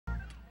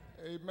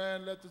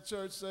Amen. Let the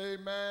church say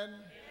amen. Amen.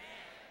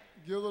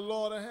 Give the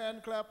Lord a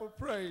hand clap of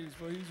praise,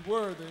 for he's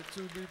worthy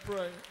to be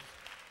praised.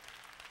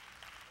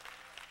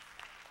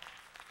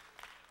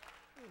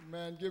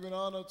 Amen. Giving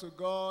honor to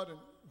God, and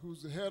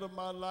who's the head of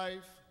my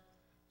life,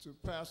 to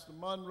Pastor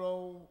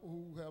Monroe,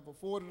 who have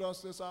afforded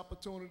us this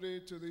opportunity,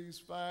 to these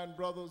fine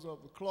brothers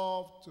of the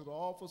cloth, to the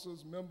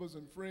officers, members,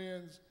 and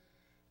friends,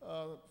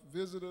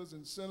 visitors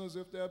and sinners,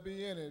 if there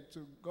be any.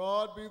 To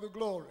God be the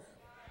glory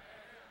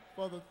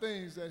for the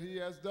things that he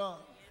has done.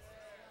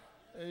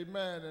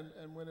 Amen.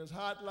 And when it's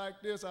hot like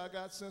this, I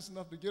got sense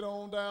enough to get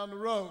on down the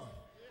road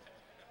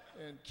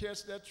and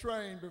catch that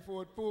train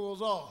before it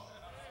pulls off.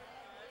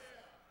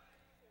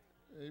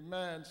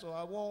 Amen. So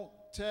I won't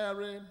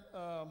tarry.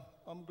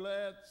 I'm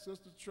glad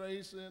Sister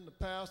Tracy and the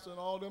pastor and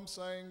all them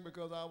sang,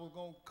 because I was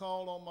going to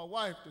call on my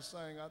wife to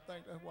sing. I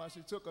think that's why she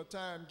took her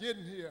time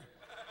getting here.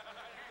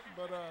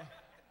 But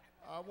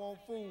I won't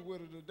fool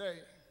with her today.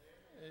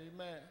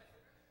 Amen.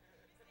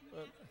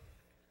 But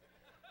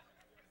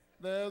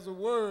there's a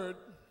word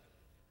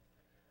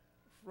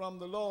from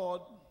the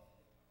Lord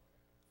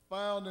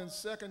found in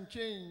 2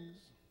 Kings,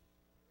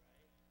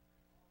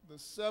 the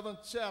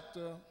 7th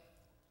chapter,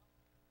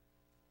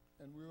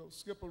 and we'll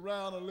skip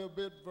around a little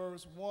bit,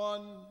 verse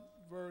 1,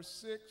 verse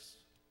 6,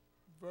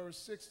 verse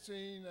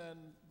 16, and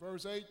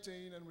verse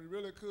 18, and we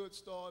really could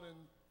start in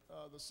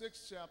the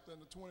 6th chapter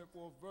and the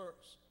 24th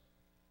verse.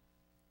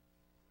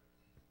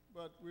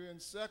 But we're in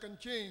 2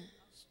 Kings,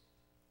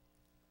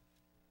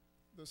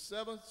 the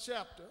 7th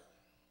chapter,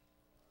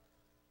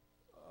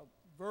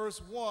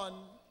 verse 1.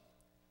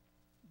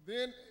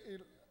 Then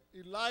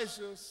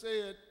Elisha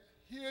said,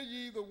 "Hear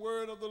ye the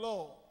word of the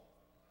Lord.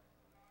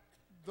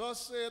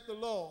 Thus saith the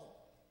Lord,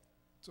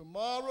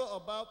 tomorrow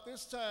about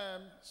this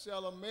time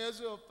shall a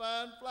measure of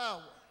fine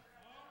flour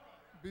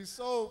be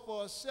sold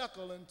for a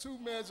shekel, and 2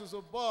 measures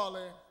of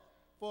barley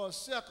for a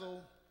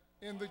shekel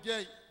in the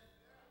gate."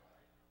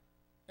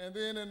 And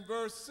then in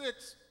verse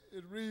 6,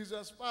 it reads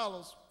as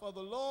follows: "For the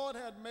Lord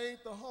had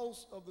made the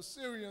host of the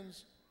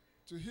Syrians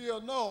to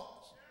hear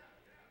noise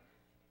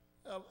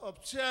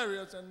of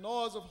chariots and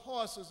noise of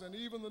horses, and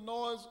even the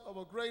noise of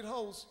a great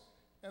host.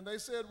 And they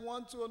said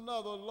one to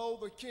another, Lo,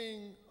 the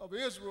king of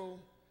Israel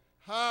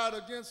hired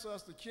against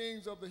us the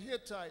kings of the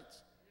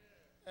Hittites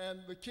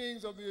and the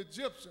kings of the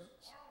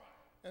Egyptians."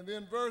 And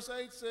then verse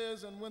 8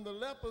 says, "And when the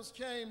lepers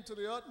came to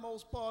the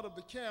utmost part of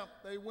the camp,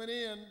 they went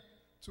in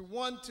to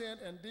one tent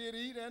and did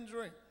eat and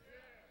drink,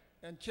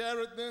 and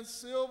carried thence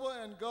silver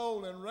and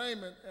gold and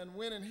raiment, and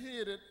went and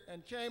hid it,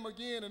 and came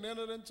again and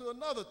entered into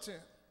another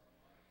tent,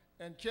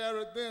 and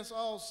carried thence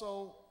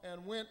also,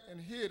 and went and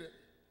hid it."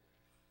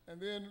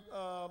 And then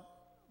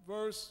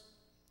verse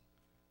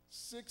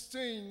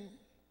 16,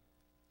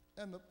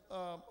 and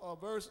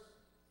verse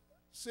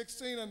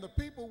 16, "And the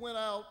people went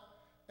out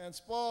and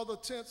spoiled the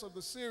tents of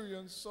the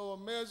Syrians, so a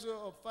measure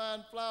of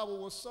fine flour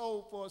was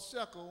sold for a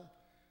shekel,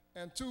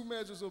 and 2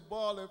 measures of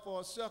barley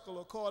for a shekel,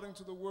 according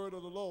to the word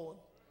of the Lord."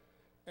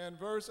 And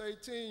verse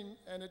 18,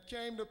 "And it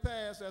came to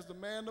pass, as the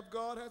man of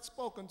God had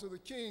spoken to the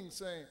king,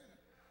 saying,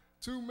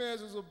 2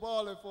 measures of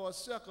barley for a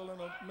shekel,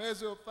 and a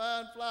measure of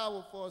fine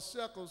flour for a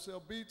shekel shall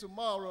be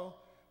tomorrow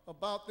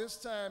about this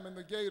time in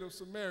the gate of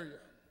Samaria."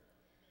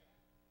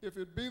 If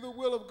it be the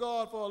will of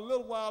God, for a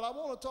little while, I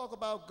want to talk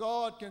about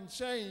God can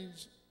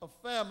change a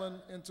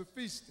famine into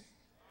feasting.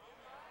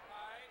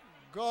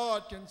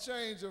 God can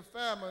change a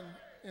famine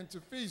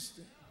into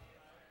feasting.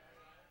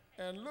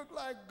 And look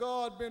like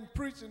God been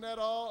preaching that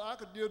all. I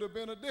could give the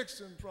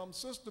benediction from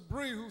Sister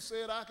Bree, who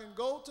said, "I can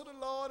go to the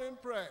Lord in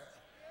prayer,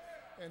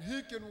 and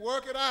he can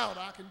work it out."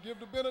 I can give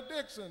the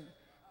benediction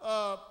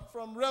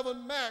from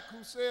Reverend Mack,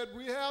 who said,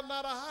 "We have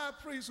not a high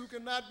priest who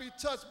cannot be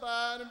touched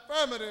by an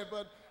infirmity,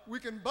 but we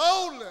can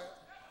boldly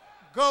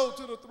go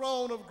to the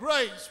throne of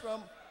grace."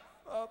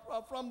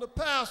 From the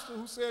pastor,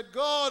 who said,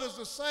 "God is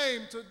the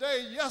same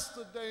today,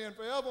 yesterday, and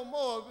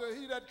forevermore.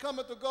 He that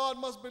cometh to God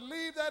must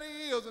believe that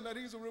he is, and that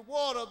he's a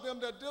rewarder of them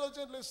that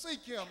diligently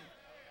seek him."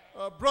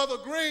 Brother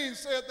Green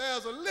said,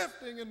 "There's a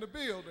lifting in the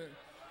building,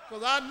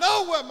 because I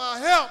know where my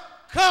help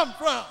come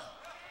from."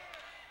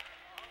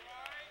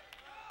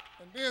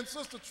 And then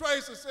Sister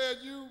Tracy said,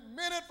 "You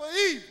meant it for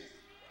evil,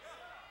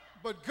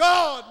 but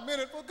God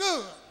meant it for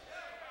good."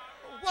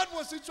 What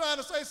was she trying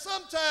to say?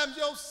 Sometimes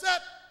your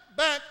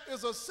setback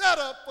is a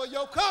setup for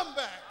your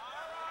comeback.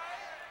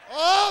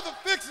 All the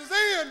fix is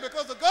in,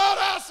 because the God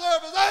I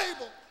serve is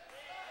able.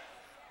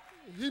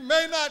 He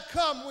may not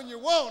come when you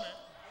want him,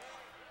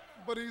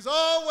 but he's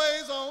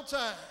always on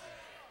time,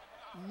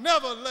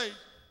 never late.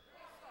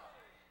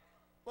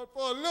 But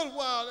for a little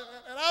while,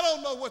 and I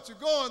don't know what you're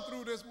going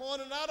through this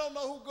morning, I don't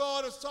know who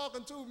God is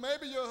talking to.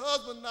 Maybe your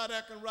husband not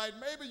acting right,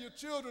 maybe your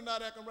children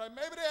not acting right,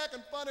 maybe they're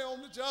acting funny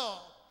on the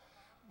job.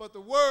 But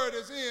the word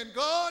is in.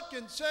 God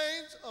can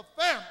change a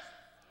famine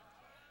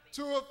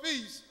to a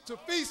feast, to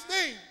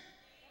feasting,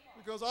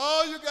 because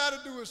all you got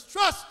to do is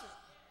trust him.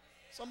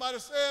 Somebody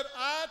said,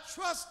 "I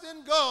trust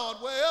in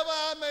God wherever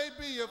I may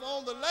be, if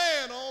on the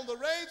land or on the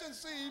raging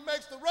sea, he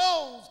makes the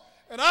roads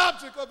an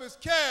object of his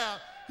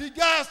care. He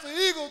guides the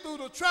eagle through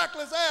the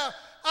trackless air.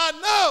 I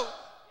know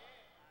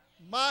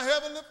my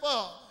heavenly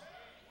Father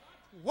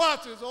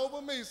watches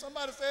over me.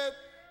 Somebody said,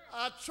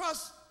 I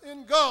trust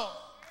in God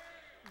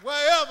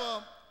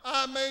wherever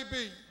I may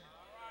be.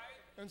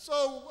 And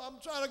so I'm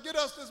trying to get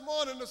us this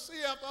morning to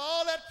see, after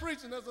all that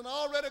preaching that's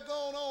already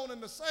gone on,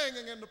 and the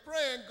singing and the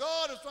praying,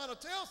 God is trying to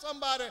tell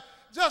somebody,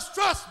 just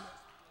trust me.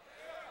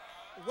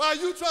 While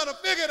you trying to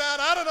figure it out,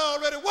 I done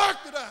already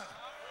worked it out.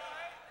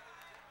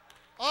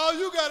 All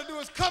you got to do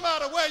is come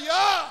out of where you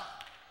are.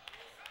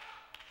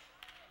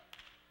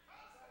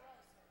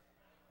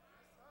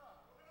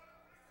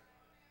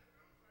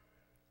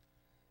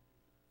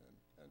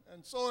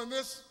 And so in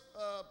this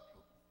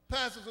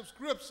passage of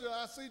Scripture,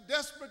 I see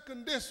desperate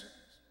conditions.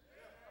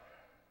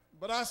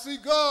 But I see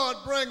God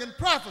bringing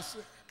prophecy.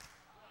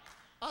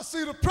 I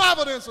see the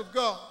providence of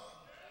God.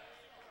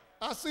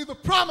 I see the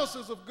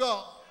promises of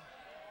God.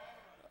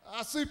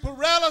 I see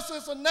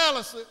paralysis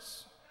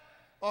analysis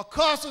or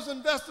cautious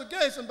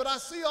investigation, but I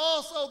see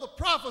also the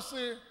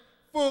prophecy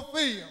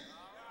fulfilled.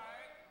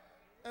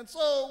 And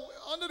so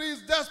under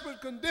these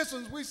desperate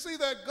conditions, we see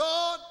that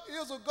God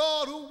is a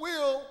God who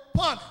will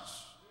punish.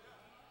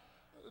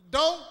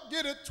 Don't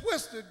get it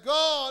twisted.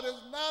 God is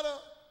not a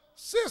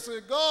sissy.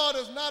 God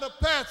is not a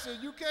patsy.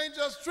 You can't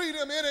just treat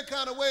him any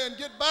kind of way and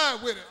get by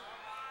with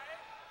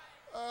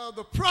it.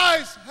 The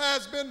price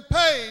has been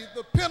paid.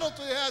 The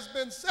penalty has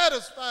been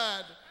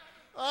satisfied.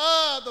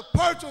 The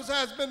purchase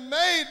has been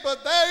made,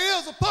 but there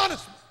is a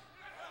punishment.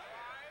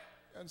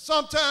 And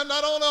sometimes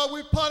not only are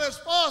we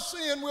punished for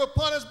sin, we're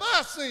punished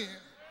by sin.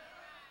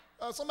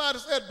 Somebody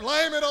said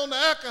blame it on the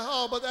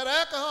alcohol, but that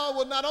alcohol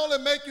will not only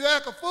make you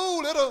act a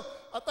fool,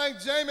 I think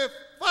Jamie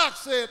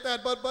Foxx said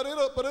that, but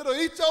it'll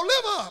eat your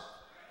liver up.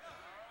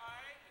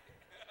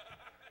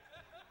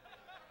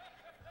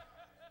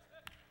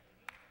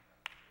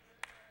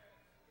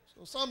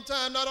 So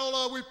sometimes not only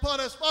are we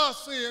punished for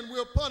sin,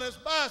 we're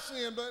punished by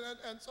sin.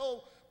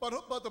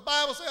 But the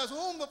Bible says,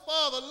 whom the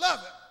Father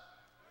loveth,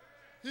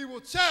 he will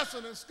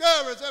chasten and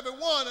scourge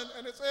everyone.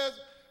 And it says,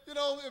 you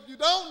know, if you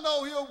don't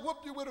know, he'll whoop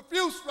you with a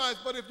few stripes.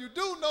 But if you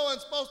do know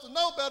and supposed to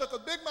know better, because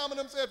Big Mama and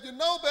them say, if you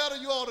know better,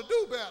 you ought to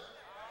do better.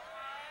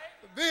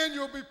 Then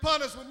you'll be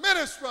punished with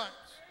many stripes.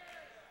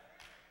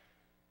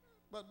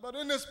 But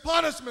in this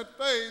punishment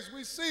phase,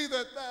 we see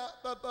that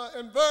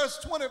in verse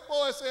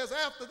 24 it says,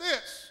 after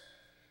this,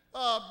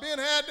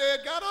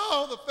 Ben-Hadad got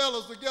all the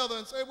fellows together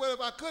and said, well,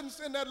 if I couldn't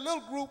send that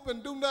little group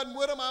and do nothing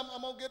with them,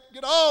 I'm going to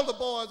get all the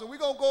boys, and we're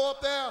going to go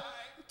up there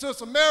to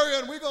Samaria,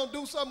 and we're going to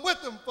do something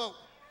with them folks.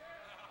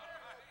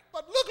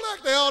 But look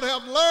like they ought to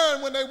have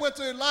learned when they went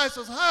to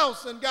Elisha's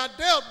house and got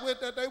dealt with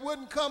that they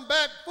wouldn't come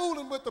back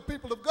fooling with the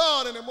people of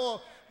God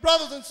anymore.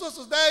 Brothers and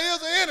sisters, there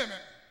is an enemy.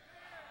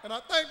 And I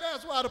think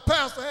that's why the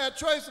pastor had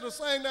Tracy to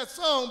sing that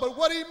song. But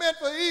what he meant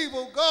for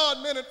evil,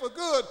 God meant it for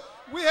good.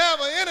 We have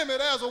an enemy.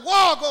 There's a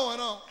war going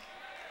on.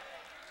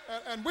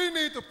 And we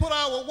need to put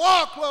our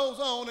war clothes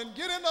on and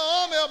get in the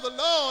army of the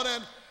Lord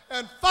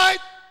and fight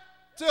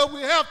till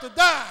we have to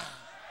die.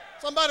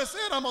 Somebody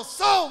said, I'm a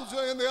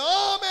soldier in the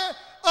army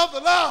of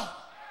the Lord.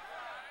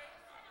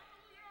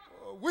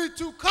 We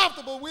too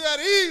comfortable. We at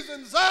ease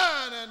in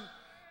Zion,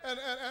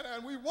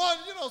 and we want,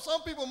 you know,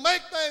 some people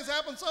make things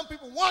happen. Some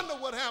people wonder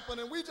what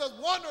happened, and we just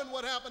wondering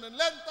what happened and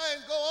letting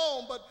things go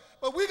on.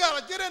 But we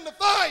got to get in the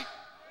fight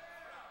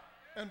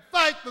and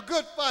fight the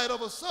good fight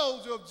of a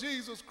soldier of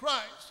Jesus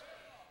Christ.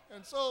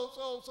 And so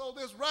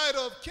this writer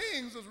of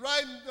Kings is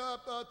writing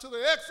to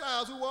the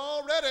exiles who were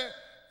already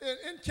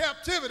in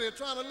captivity,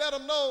 trying to let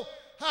them know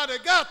how they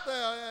got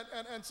there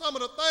and some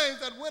of the things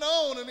that went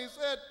on. And he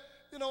said,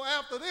 you know,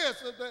 after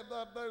this,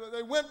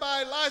 they went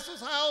by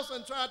Elisha's house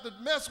and tried to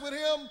mess with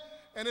him,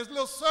 and his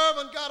little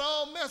servant got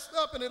all messed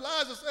up, and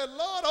Elijah said,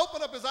 Lord,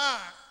 open up his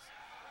eyes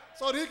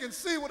so that he can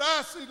see what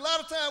I see. A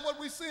lot of times what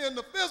we see in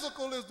the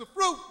physical is the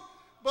fruit,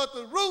 but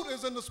the root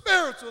is in the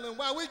spiritual. And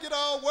while we get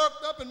all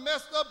worked up and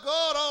messed up,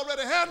 God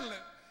already handling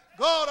it.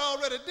 God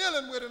already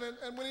dealing with it.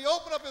 And when he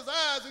opened up his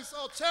eyes, he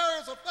saw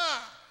chariots of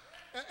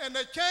fire. And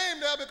they came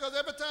there because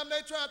every time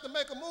they tried to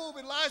make a move,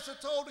 Elisha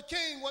told the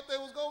king what they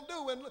was going to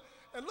do.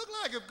 And look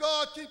like if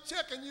God keeps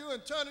checking you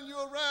and turning you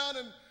around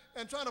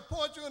and trying to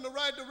point you in the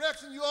right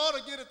direction, you ought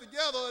to get it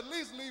together or at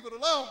least leave it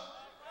alone.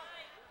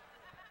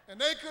 And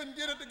they couldn't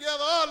get it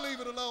together or leave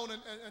it alone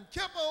and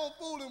kept on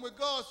fooling with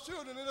God's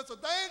children. And it's a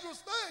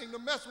dangerous thing to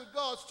mess with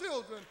God's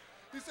children.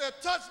 He said,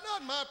 touch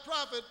not my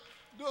prophet,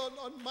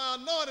 my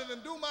anointed,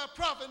 and do my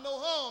prophet no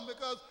harm,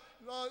 because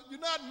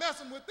you're not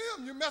messing with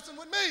them, you're messing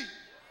with me.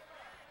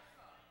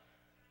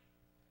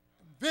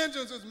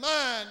 Vengeance is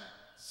mine,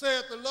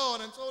 saith the Lord.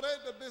 And so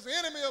this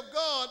enemy of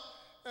God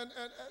and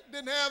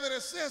didn't have any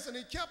sense, and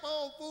he kept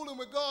on fooling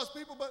with God's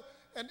people,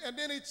 and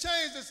then he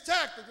changed his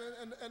tactics,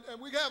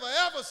 and we have an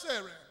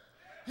adversary.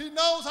 He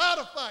knows how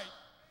to fight,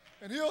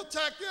 and he'll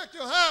attack you at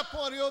your high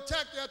point, he'll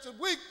attack you at your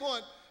weak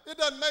point. It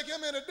doesn't make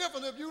him any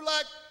difference. If you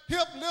like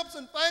hip, lips,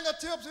 and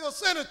fingertips, he'll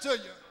send it to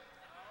you.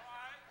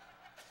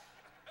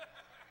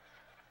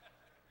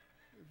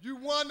 You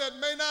one that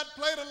may not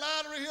play the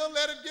lottery, he'll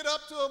let it get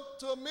up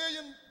to $1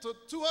 million, to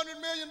 $200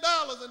 million,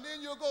 and then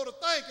you'll go to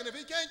thinking. If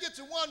he can't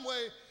get you one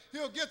way,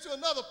 he'll get you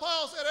another.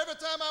 Paul said, every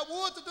time I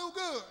would to do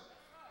good,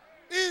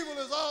 evil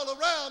is all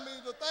around me.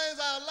 The things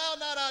I allow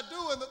not I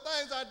do, and the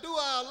things I do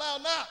I allow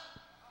not.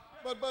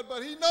 But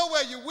he know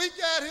where you're weak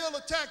at, he'll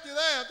attack you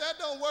there. If that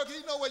don't work,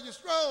 he know where you're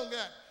strong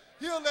at.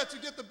 He'll let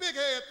you get the big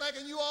head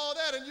thinking you all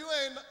that, and you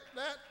ain't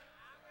that.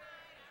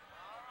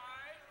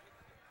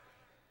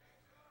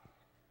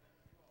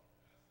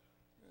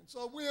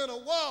 So we're in a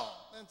war,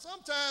 and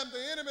sometimes the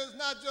enemy is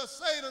not just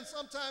Satan,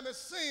 sometimes it's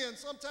sin,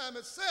 sometimes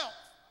it's self.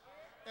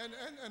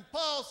 And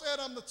Paul said,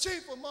 I'm the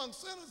chief among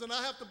sinners, and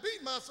I have to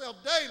beat myself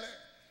daily,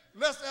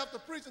 lest after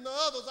preaching to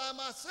others, I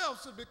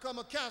myself should become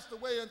a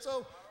castaway. And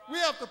so we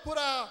have to put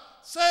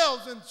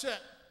ourselves in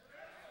check.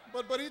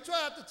 But he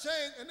tried to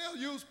change, and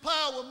they'll use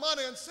power,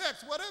 money, and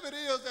sex, whatever it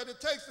is that it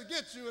takes to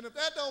get you. And if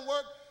that don't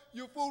work,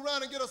 you fool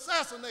around and get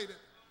assassinated.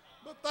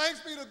 But thanks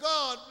be to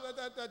God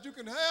that you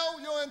can have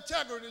your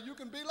integrity. You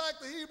can be like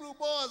the Hebrew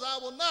boys, I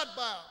will not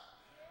bow.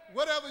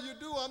 Whatever you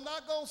do, I'm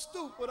not going to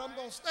stoop, but I'm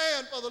going to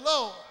stand for the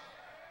Lord.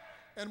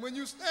 And when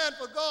you stand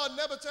for God,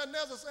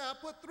 Nebuchadnezzar said, I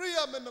put 3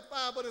 of them in the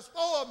fire, but it's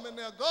 4 of them in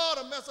there. God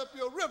will mess up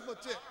your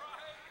arithmetic.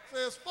 So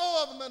there's 4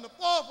 of them, and the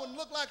 4th one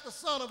looked like the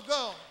Son of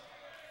God.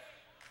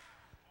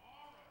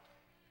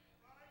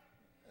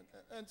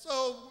 And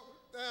so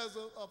there's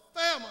a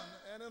famine,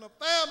 and in a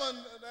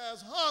famine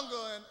there's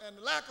hunger and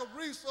lack of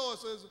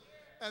resources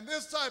and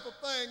this type of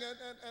thing.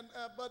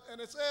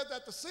 And it said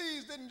that the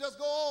seeds didn't just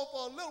go on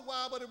for a little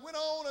while, but it went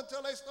on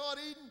until they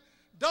started eating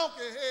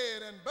donkey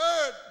head and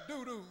bird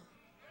doo-doo.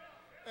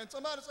 And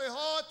somebody say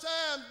hard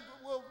times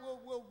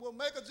will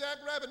make a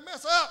jackrabbit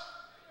mess up.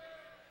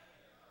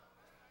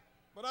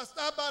 But I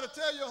stopped by to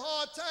tell you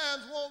hard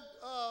times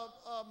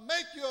won't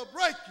make you or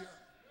break you,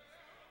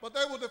 but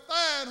they will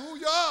define who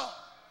you are.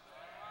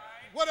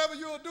 Whatever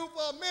you'll do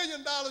for $1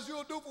 million,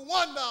 you'll do for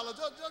 $1.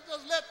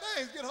 Just let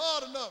things get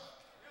hard enough.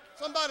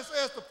 Somebody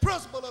says the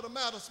principle of the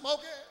matter,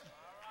 Smokey.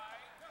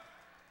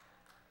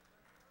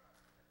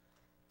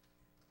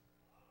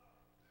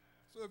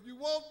 So if you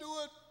won't do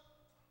it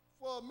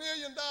for $1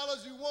 million,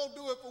 you won't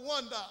do it for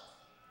 $1.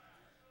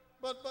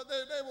 But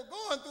they were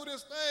going through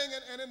this thing,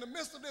 and in the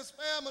midst of this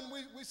famine,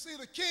 we see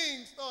the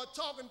king start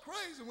talking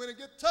crazy. When it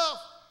gets tough,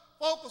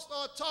 folk will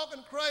start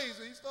talking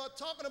crazy. He started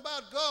talking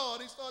about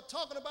God. He started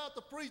talking about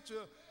the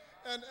preacher.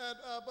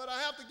 But I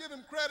have to give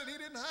him credit. He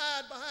didn't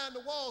hide behind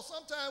the wall.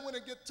 Sometimes when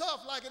it gets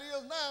tough like it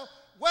is now,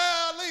 where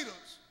are our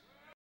leaders?